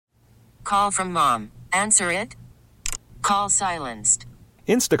Call from mom. Answer it. Call silenced.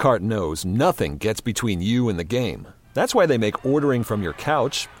 Instacart knows nothing gets between you and the game. That's why they make ordering from your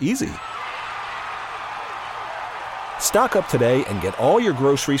couch easy. Stock up today and get all your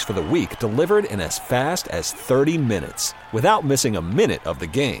groceries for the week delivered in as fast as 30 minutes without missing a minute of the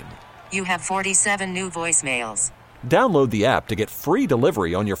game. You have 47 new voicemails. Download the app to get free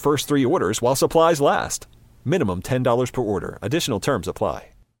delivery on your first 3 orders while supplies last. Minimum $10 per order. Additional terms apply.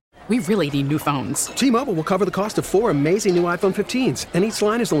 We really need new phones. T-Mobile will cover the cost of 4 amazing new iPhone 15s, and each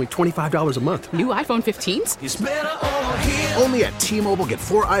line is only $25 a month. New iPhone 15s? It's better over here. Only at T-Mobile, get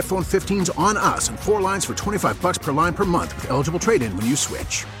 4 iPhone 15s on us and 4 lines for $25 per line per month with eligible trade-in when you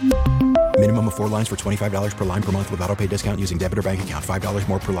switch. Minimum of 4 lines for $25 per line per month with autopay discount using debit or bank account. $5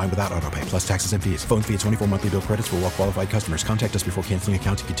 more per line without autopay, plus taxes and fees. Phone fee at 24 monthly bill credits for well-qualified customers. Contact us before canceling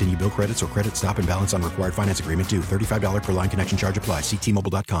account to continue bill credits or credit stop and balance on required finance agreement due. $35 per line connection charge applies. See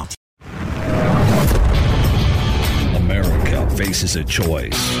T-Mobile.com. America faces a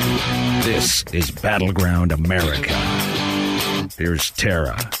choice. This is Battleground America. Here's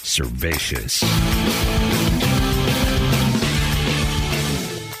Tara Servatius.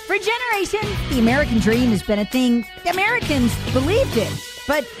 For generations, the American dream has been a thing Americans believed in,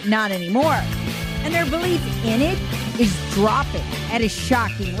 but not anymore. And their belief in it is dropping at a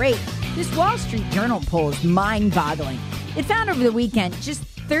shocking rate. This Wall Street Journal poll is mind-boggling. It found over the weekend just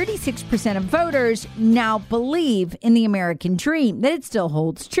 36% of voters now believe in the American dream, that it still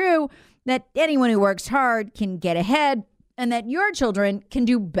holds true, that anyone who works hard can get ahead, and that your children can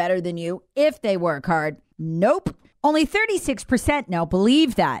do better than you if they work hard. Nope. Only 36% now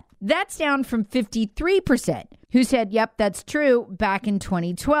believe that. That's down from 53% who said, yep, that's true, back in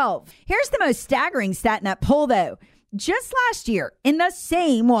 2012. Here's the most staggering stat in that poll, though. Just last year, in the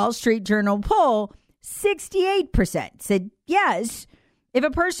same Wall Street Journal poll, 68% said yes. If a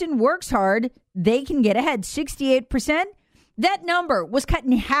person works hard, they can get ahead. 68%. That number was cut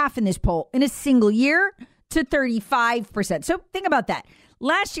in half in this poll in a single year to 35%. So think about that.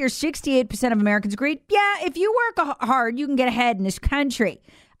 Last year, 68% of Americans agreed, yeah, if you work hard, you can get ahead in this country.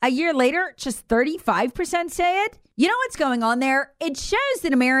 A year later, just 35% say it. You know what's going on there? It shows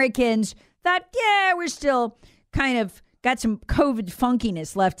that Americans thought, yeah, we're still kind of got some COVID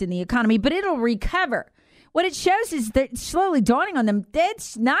funkiness left in the economy, but it'll recover. What it shows is that it's slowly dawning on them that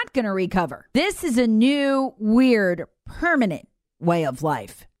it's not going to recover. This is a new, weird, permanent way of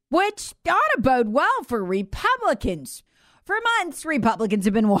life, which ought to bode well for Republicans. For months, Republicans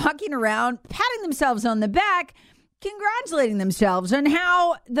have been walking around, patting themselves on the back, congratulating themselves on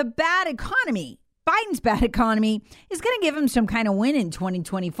how the bad economy, Biden's bad economy, is going to give them some kind of win in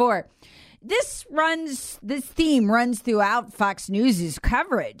 2024. This theme runs throughout Fox News'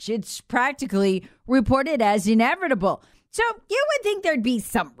 coverage. It's practically reported as inevitable. So you would think there'd be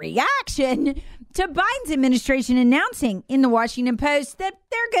some reaction to Biden's administration announcing in the Washington Post that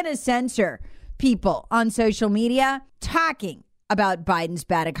they're going to censor people on social media talking about Biden's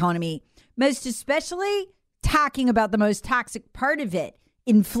bad economy, most especially talking about the most toxic part of it,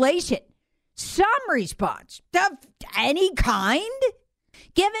 inflation. Some response of any kind?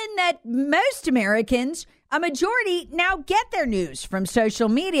 Given that most Americans, a majority, now get their news from social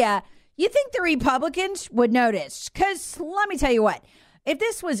media, you think the Republicans would notice? Because let me tell you what, if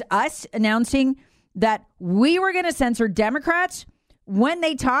this was us announcing that we were going to censor Democrats when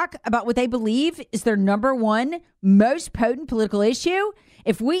they talk about what they believe is their number one most potent political issue,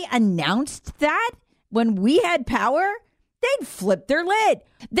 if we announced that when we had power, they'd flip their lid.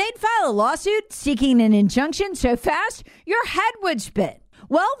 They'd file a lawsuit seeking an injunction so fast your head would spin.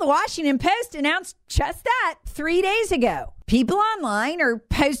 Well, the Washington Post announced just that 3 days ago. People online are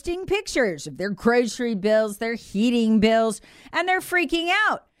posting pictures of their grocery bills, their heating bills, and they're freaking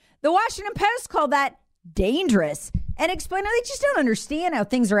out. The Washington Post called that dangerous and explained how they just don't understand how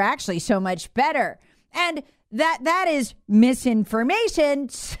things are actually so much better. And that is misinformation,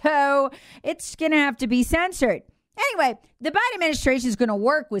 so it's going to have to be censored. Anyway, the Biden administration is going to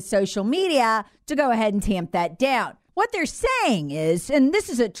work with social media to go ahead and tamp that down. What they're saying is, and this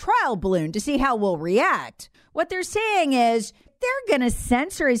is a trial balloon to see how we'll react, what they're saying is they're going to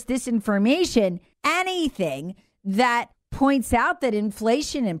censor as disinformation anything that points out that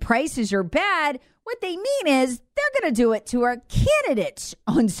inflation and prices are bad. What they mean is they're going to do it to our candidates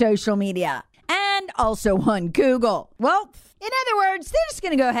on social media and also on Google. Well, in other words, they're just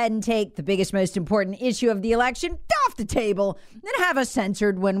going to go ahead and take the biggest, most important issue of the election off the table and have us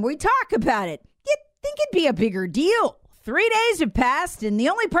censored when we talk about it. You'd think it'd be a bigger deal. 3 days have passed, and the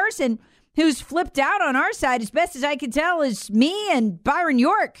only person who's flipped out on our side, as best as I can tell, is me and Byron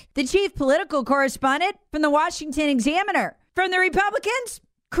York, the chief political correspondent from the Washington Examiner. From the Republicans,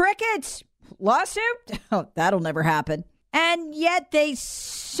 Crickets. Lawsuit? Oh, that'll never happen. And yet they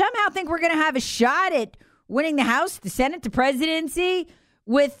somehow think we're going to have a shot at winning the House, the Senate, the presidency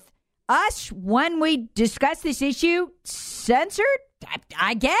with us when we discuss this issue censored?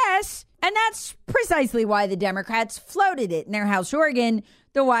 I guess. And that's precisely why the Democrats floated it in their House organ,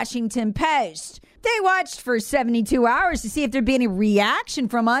 the Washington Post. They watched for 72 hours to see if there'd be any reaction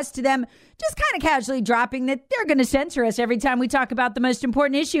from us to them just kind of casually dropping that they're going to censor us every time we talk about the most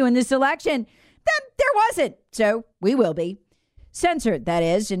important issue in this election. Then there wasn't. So we will be censored, that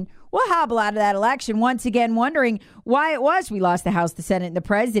is. And we'll hobble out of that election once again wondering why it was we lost the House, the Senate, and the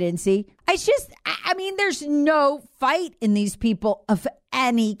presidency. It's just, I mean, there's no fight in these people of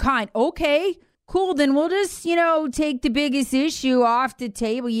any kind. Okay, cool. Then we'll just, take the biggest issue off the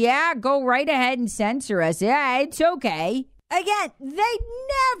table. Yeah, go right ahead and censor us. Yeah, it's okay. Again, they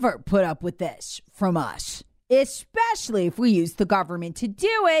never put up with this from us, especially if we use the government to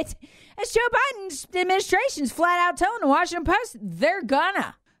do it. As Joe Biden's administration's flat out telling the Washington Post, they're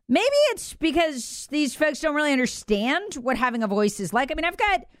gonna. Maybe it's because these folks don't really understand what having a voice is like. I mean,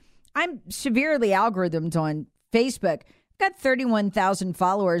 I'm severely algorithmed on Facebook. I've got 31,000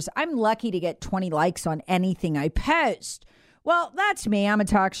 followers. I'm lucky to get 20 likes on anything I post. Well, that's me. I'm a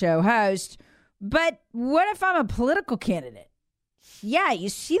talk show host. But what if I'm a political candidate? Yeah, you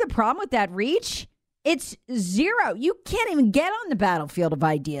see the problem with that reach? It's zero. You can't even get on the battlefield of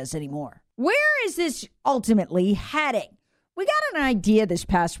ideas anymore. Where is this ultimately heading? We got an idea this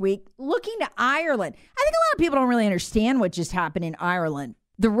past week looking to Ireland. I think a lot of people don't really understand what just happened in Ireland.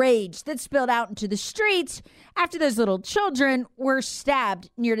 The rage that spilled out into the streets after those little children were stabbed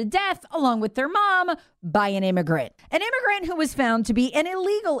near to death along with their mom by an immigrant. An immigrant who was found to be an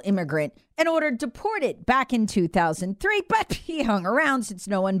illegal immigrant and ordered deported back in 2003, but he hung around since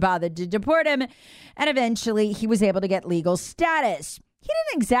no one bothered to deport him, and eventually he was able to get legal status. He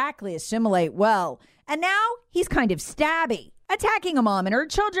didn't exactly assimilate well, and now he's kind of stabby, attacking a mom and her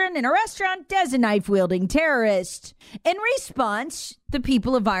children in a restaurant as a knife-wielding terrorist. In response, the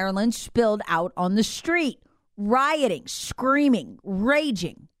people of Ireland spilled out on the street, rioting, screaming,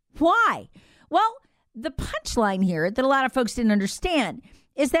 raging. Why? Well, the punchline here that a lot of folks didn't understand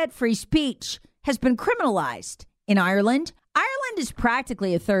is that free speech has been criminalized in Ireland. Ireland is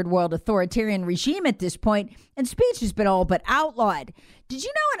practically a third world authoritarian regime at this point, and speech has been all but outlawed. Did you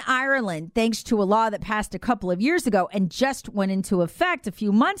know in Ireland, thanks to a law that passed a couple of years ago and just went into effect a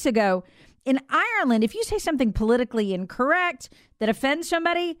few months ago, in Ireland, if you say something politically incorrect that offends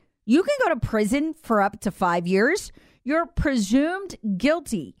somebody, you can go to prison for up to 5 years. You're presumed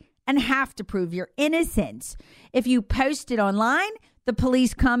guilty and have to prove your innocence. If you post it online, the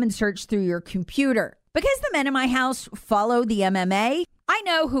police come and search through your computer. Because the men in my house follow the MMA, I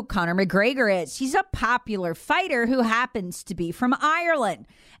know who Conor McGregor is. He's a popular fighter who happens to be from Ireland.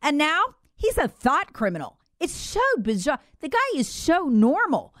 And now he's a thought criminal. It's so bizarre. The guy is so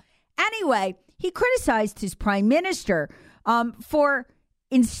normal. Anyway, he criticized his prime minister for,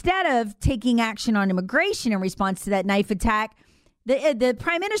 instead of taking action on immigration in response to that knife attack, the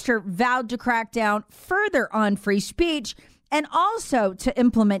prime minister vowed to crack down further on free speech and also to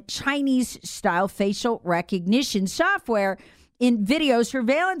implement Chinese-style facial recognition software in video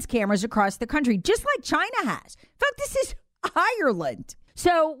surveillance cameras across the country, just like China has. In fact, this is Ireland.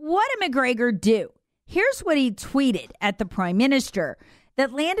 So what did McGregor do? Here's what he tweeted at the prime minister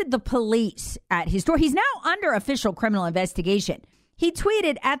that landed the police at his door. He's now under official criminal investigation. He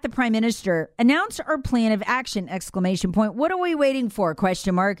tweeted at the prime minister, "Announce our plan of action, ! What are we waiting for? ?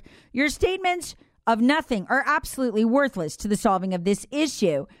 Your statements of nothing are absolutely worthless to the solving of this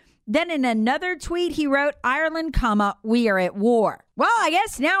issue." Then in another tweet, he wrote, "Ireland, we are at war." Well, I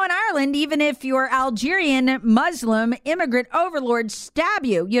guess now in Ireland, even if your Algerian Muslim immigrant overlords stab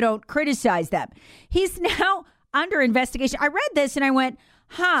you, you don't criticize them. He's now under investigation. I read this and I went,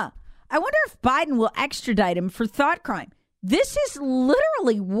 I wonder if Biden will extradite him for thought crime. This is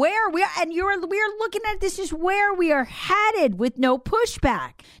literally where we are, and we are looking at this is where we are headed with no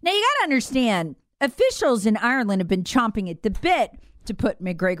pushback. Now, you got to understand, officials in Ireland have been chomping at the bit to put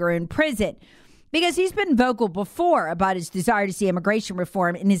McGregor in prison because he's been vocal before about his desire to see immigration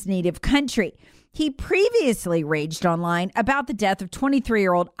reform in his native country. He previously raged online about the death of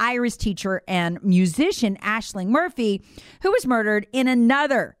 23-year-old Irish teacher and musician Aisling Murphy, who was murdered in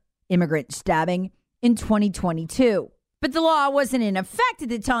another immigrant stabbing in 2022. But the law wasn't in effect at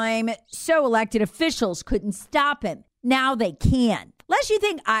the time, so elected officials couldn't stop him. Now they can. Unless you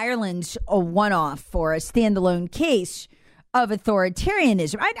think Ireland's a one-off or a standalone case of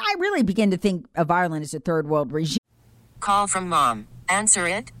authoritarianism, I really begin to think of Ireland as a third world regime. Call from mom. Answer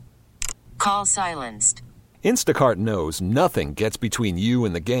it. Call silenced. Instacart knows nothing gets between you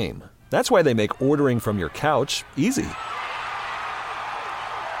and the game. That's why they make ordering from your couch easy.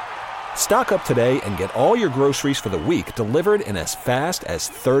 Stock up today and get all your groceries for the week delivered in as fast as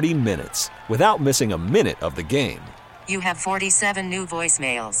 30 minutes without missing a minute of the game. You have 47 new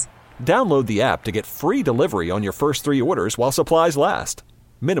voicemails. Download the app to get free delivery on your first 3 orders while supplies last.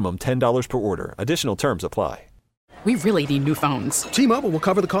 Minimum $10 per order. Additional terms apply. We really need new phones. T-Mobile will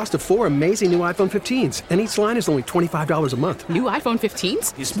cover the cost of 4 amazing new iPhone 15s, and each line is only $25 a month. New iPhone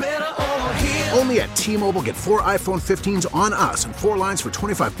 15s? It's better over here. Only at T-Mobile, get 4 iPhone 15s on us and 4 lines for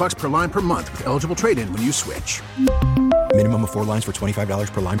 $25 per line per month with eligible trade-in when you switch. Minimum of 4 lines for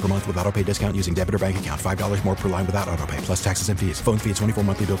 $25 per line per month with autopay discount using debit or bank account. $5 more per line without autopay, plus taxes and fees. Phone fee at 24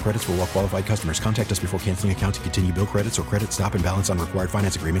 monthly bill credits for well-qualified customers. Contact us before canceling account to continue bill credits or credit stop and balance on required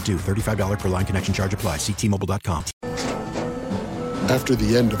finance agreement due. $35 per line connection charge applies. See T-Mobile.com. After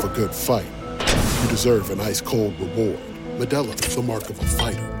the end of a good fight, you deserve an ice-cold reward. Modelo is the mark of a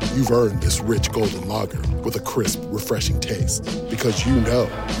fighter. You've earned this rich golden lager with a crisp, refreshing taste. Because you know,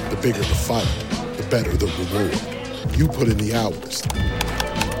 the bigger the fight, the better the reward. You put in the hours,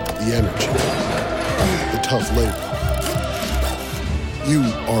 the energy, the tough labor. You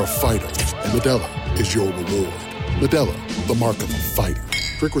are a fighter, and Modelo is your reward. Modelo, the mark of a fighter.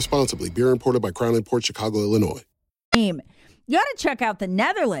 Drink responsibly. Beer imported by Crown Imports, Chicago, Illinois. You ought to check out the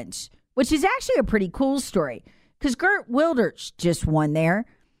Netherlands, which is actually a pretty cool story because Geert Wilders just won there.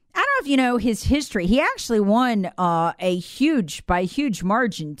 I don't know if you know his history. He actually won by a huge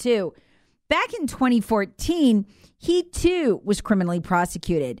margin, too. Back in 2014, he, too, was criminally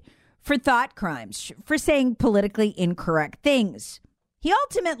prosecuted for thought crimes, for saying politically incorrect things. He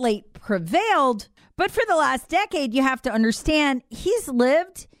ultimately prevailed, but for the last decade, you have to understand, he's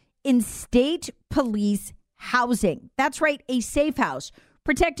lived in state police housing. That's right, a safe house,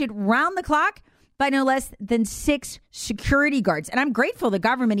 protected round the clock by no less than 6 security guards. And I'm grateful the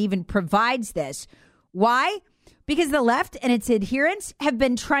government even provides this. Why? Because the left and its adherents have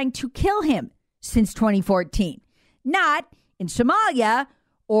been trying to kill him since 2014. Not in Somalia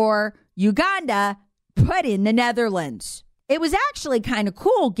or Uganda, but in the Netherlands. It was actually kind of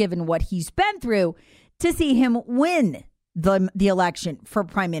cool, given what he's been through, to see him win the election for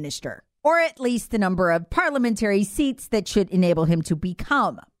prime minister. Or at least the number of parliamentary seats that should enable him to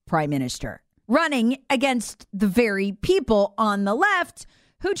become prime minister, running against the very people on the left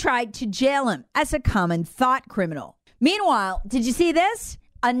who tried to jail him as a common thought criminal. Meanwhile, did you see this?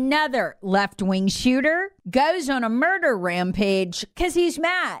 Another left-wing shooter goes on a murder rampage because he's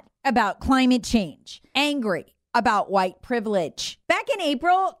mad about climate change, angry about white privilege. Back in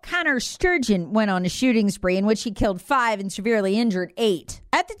April, Connor Sturgeon went on a shooting spree in which he killed 5 and severely injured 8.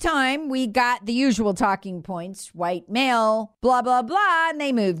 At the time, we got the usual talking points, white male, blah, blah, blah, and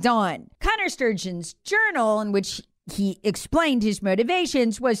they moved on. Connor Sturgeon's journal, in which he explained his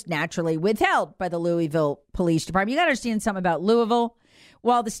motivations, was naturally withheld by the Louisville Police Department. You got to understand something about Louisville.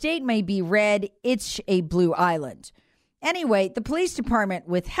 While the state may be red, it's a blue island. Anyway, the police department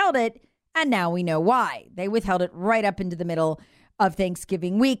withheld it, and now we know why. They withheld it right up into the middle of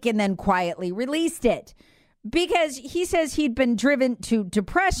Thanksgiving week and then quietly released it. Because he says he'd been driven to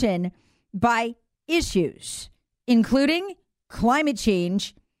depression by issues, including climate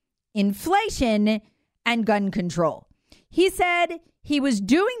change, inflation, and gun control. He said he was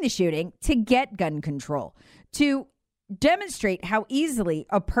doing the shooting to get gun control, to demonstrate how easily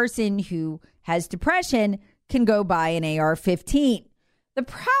a person who has depression can go buy an AR-15. The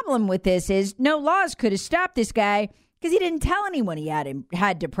problem with this is no laws could have stopped this guy because he didn't tell anyone he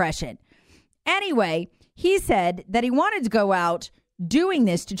had depression. Anyway, he said that he wanted to go out doing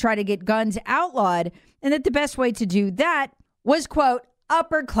this to try to get guns outlawed and that the best way to do that was, quote,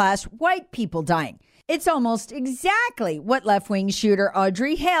 upper-class white people dying. It's almost exactly what left-wing shooter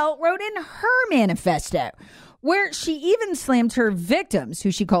Audrey Hale wrote in her manifesto, where she even slammed her victims,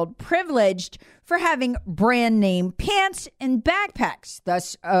 who she called privileged, for having brand name pants and backpacks,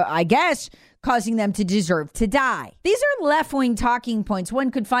 thus, I guess, causing them to deserve to die. These are left-wing talking points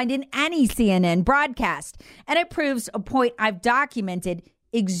one could find in any CNN broadcast, and it proves a point I've documented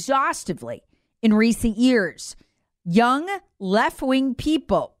exhaustively in recent years. Young left-wing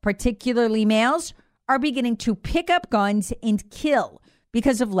people, particularly males, are beginning to pick up guns and kill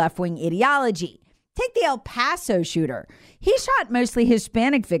because of left-wing ideology. Take the El Paso shooter. He shot mostly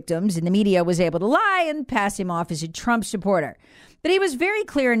Hispanic victims, and the media was able to lie and pass him off as a Trump supporter. But he was very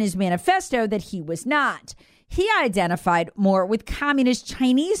clear in his manifesto that he was not. He identified more with communist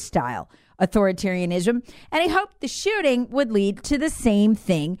Chinese-style authoritarianism, and he hoped the shooting would lead to the same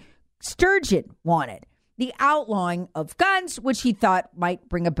thing Sturgeon wanted, the outlawing of guns, which he thought might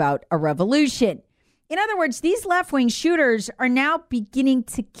bring about a revolution. In other words, these left-wing shooters are now beginning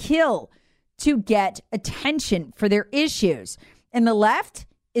to kill to get attention for their issues, and the left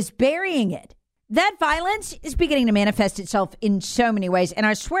is burying it. That violence is beginning to manifest itself in so many ways, and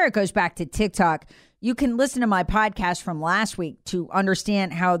I swear it goes back to TikTok. You can listen to my podcast from last week to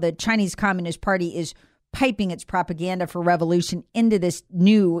understand how the Chinese Communist Party is piping its propaganda for revolution into this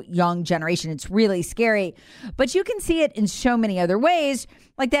new young generation. It's really scary, but you can see it in so many other ways,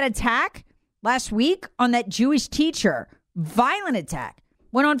 like that attack last week on that Jewish teacher. Violent attack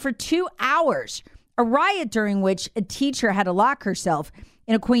went on for 2 hours, a riot during which a teacher had to lock herself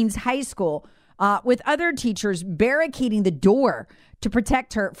in a Queens high school with other teachers barricading the door to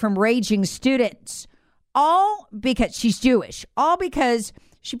protect her from raging students, all because she's Jewish, all because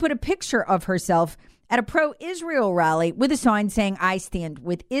she put a picture of herself at a pro-Israel rally with a sign saying, "I stand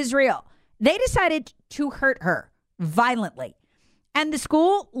with Israel." They decided to hurt her violently. And the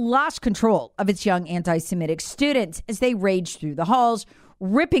school lost control of its young anti-Semitic students as they raged through the halls,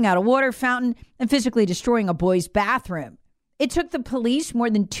 ripping out a water fountain and physically destroying a boy's bathroom. It took the police more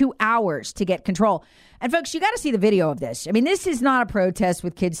than 2 hours to get control. And folks, you got to see the video of this. I mean, this is not a protest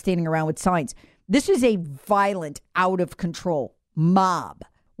with kids standing around with signs. This is a violent, out of control mob.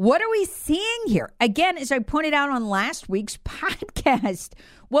 What are we seeing here? Again, as I pointed out on last week's podcast,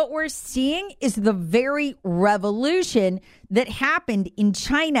 what we're seeing is the very revolution that happened in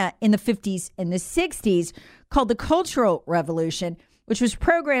China in the 50s and the 60s, called the Cultural Revolution, which was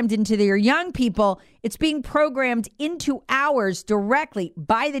programmed into their young people. It's being programmed into ours directly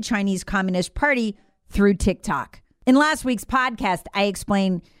by the Chinese Communist Party through TikTok. In last week's podcast, I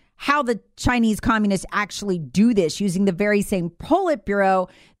explained how the Chinese communists actually do this using the very same Politburo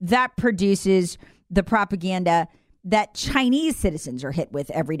that produces the propaganda that Chinese citizens are hit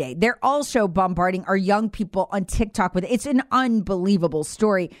with every day. They're also bombarding our young people on TikTok with it. It's an unbelievable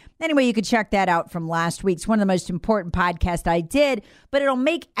story. Anyway, you could check that out from last week. It's one of the most important podcasts I did, but it'll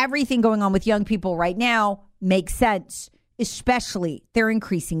make everything going on with young people right now make sense, especially their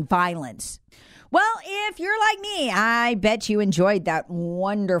increasing violence. Well, if you're like me, I bet you enjoyed that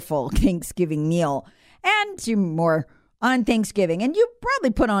wonderful Thanksgiving meal and more on Thanksgiving. And you probably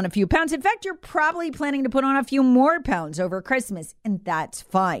put on a few pounds. In fact, you're probably planning to put on a few more pounds over Christmas, and that's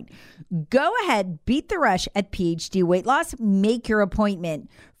fine. Go ahead, beat the rush at PhD Weight Loss. Make your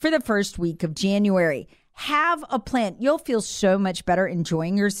appointment for the first week of January. Have a plan. You'll feel so much better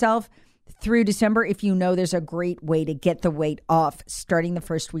enjoying yourself through December if you know there's a great way to get the weight off starting the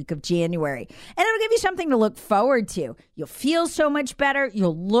first week of January. And it'll give you something to look forward to. You'll feel so much better.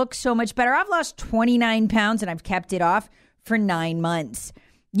 You'll look so much better. I've lost 29 pounds and I've kept it off for 9 months.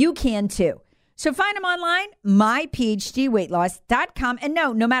 You can too. So find them online, myphdweightloss.com. And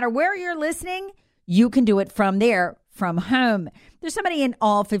no matter where you're listening, you can do it from there, from home. There's somebody in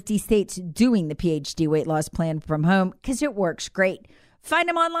all 50 states doing the PhD weight loss plan from home because it works great. Find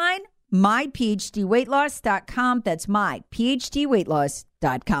them online, myphdweightloss.com. That's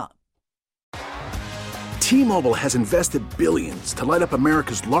myphdweightloss.com. T-Mobile has invested billions to light up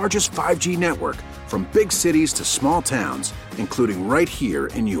America's largest 5G network, from big cities to small towns, including right here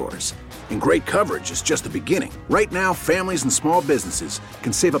in yours. And great coverage is just the beginning. Right now, families and small businesses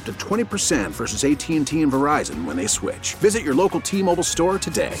can save up to 20% versus AT&T and Verizon when they switch. Visit your local T-Mobile store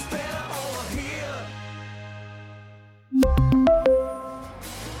today.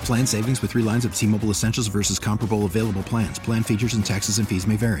 Plan savings with 3 lines of T-Mobile Essentials versus comparable available plans. Plan features and taxes and fees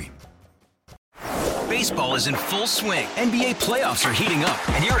may vary. Baseball is in full swing. NBA playoffs are heating up,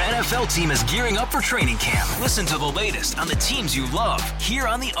 and your NFL team is gearing up for training camp. Listen to the latest on the teams you love here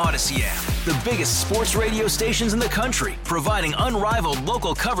on the Odyssey app. The biggest sports radio stations in the country, providing unrivaled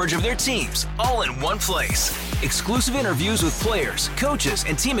local coverage of their teams, all in one place. Exclusive interviews with players, coaches,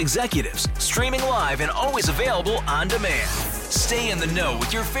 and team executives, streaming live and always available on demand. Stay in the know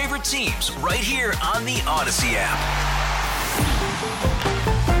with your favorite teams right here on the Odyssey app.